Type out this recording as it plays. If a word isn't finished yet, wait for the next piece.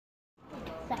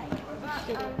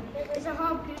It's a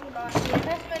harpoon guy.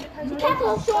 Be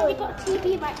careful, Sean, we've got a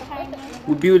TV right behind you.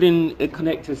 We're building a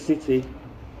connector city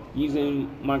using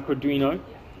Microduino.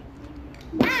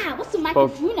 Wow, what's the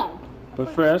Microduino? But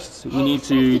first, we need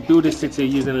to build a city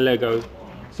using Lego.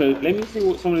 So let me see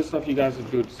what some of the stuff you guys have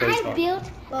built so far. I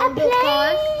built a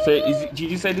plane. So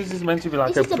did you say this is meant to be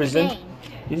like a prison?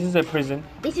 This is a prison.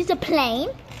 This is a plane.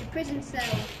 A prison cell.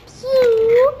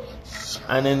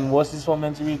 And then what's this one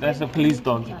meant to be? That's a police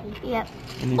dog. Yep.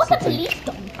 What's a police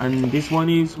dog? And this one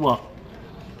is what?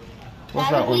 What's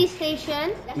that one? Police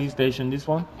station. Police station. This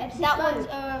one? That one's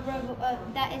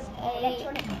that is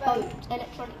a boat.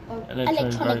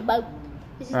 Electronic boat.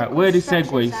 Right, where are the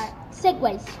segways?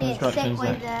 Segways.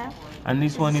 Segway there. And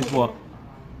this one is what?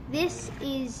 This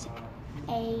is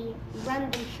a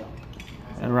random shot.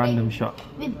 A random shot.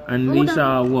 And these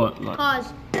are what? Like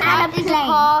Cars. And a It's a plane.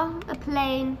 car, a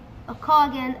plane, a car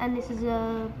again, and this is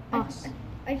a bus.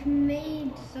 I've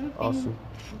made something awesome.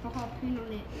 with a harpoon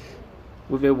on it.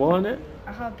 With a what on it?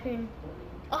 A harpoon.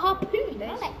 A harpoon.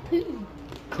 I like poo.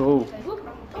 Cool.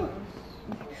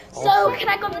 So, can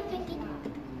I go to the thinking?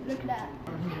 Look at that.